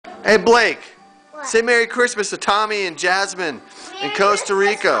Hey Blake, What? say Merry Christmas to Tommy and Jasmine in Costa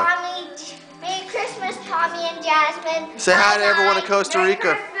Rica. Merry Christmas, Tommy and Jasmine. Say hi to everyone in Costa Merry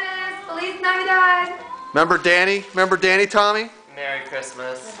Rica. Christmas. Feliz Navidad. Remember Danny? Remember Danny, Tommy? Merry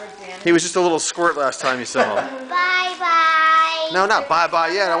Christmas. He was just a little squirt last time you saw him. Bye-bye. No, not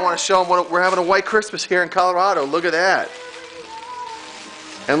bye-bye yet. I want to show him what we're having a white Christmas here in Colorado. Look at that.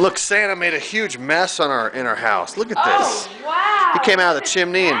 And look, Santa made a huge mess in our house. Look at this. Oh, wow. He came out of the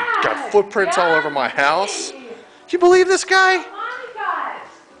chimney and got footprints all over my house. Can you believe this guy? Oh my God.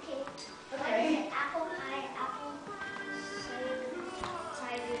 Okay. Apple pie, apple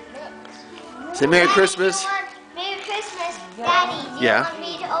cider mix. Say Merry Christmas. Merry Christmas, Daddy. Do you want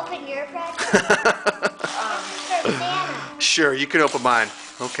me to open your present? This is for Santa. Sure, you can open mine.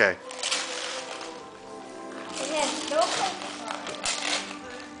 Okay.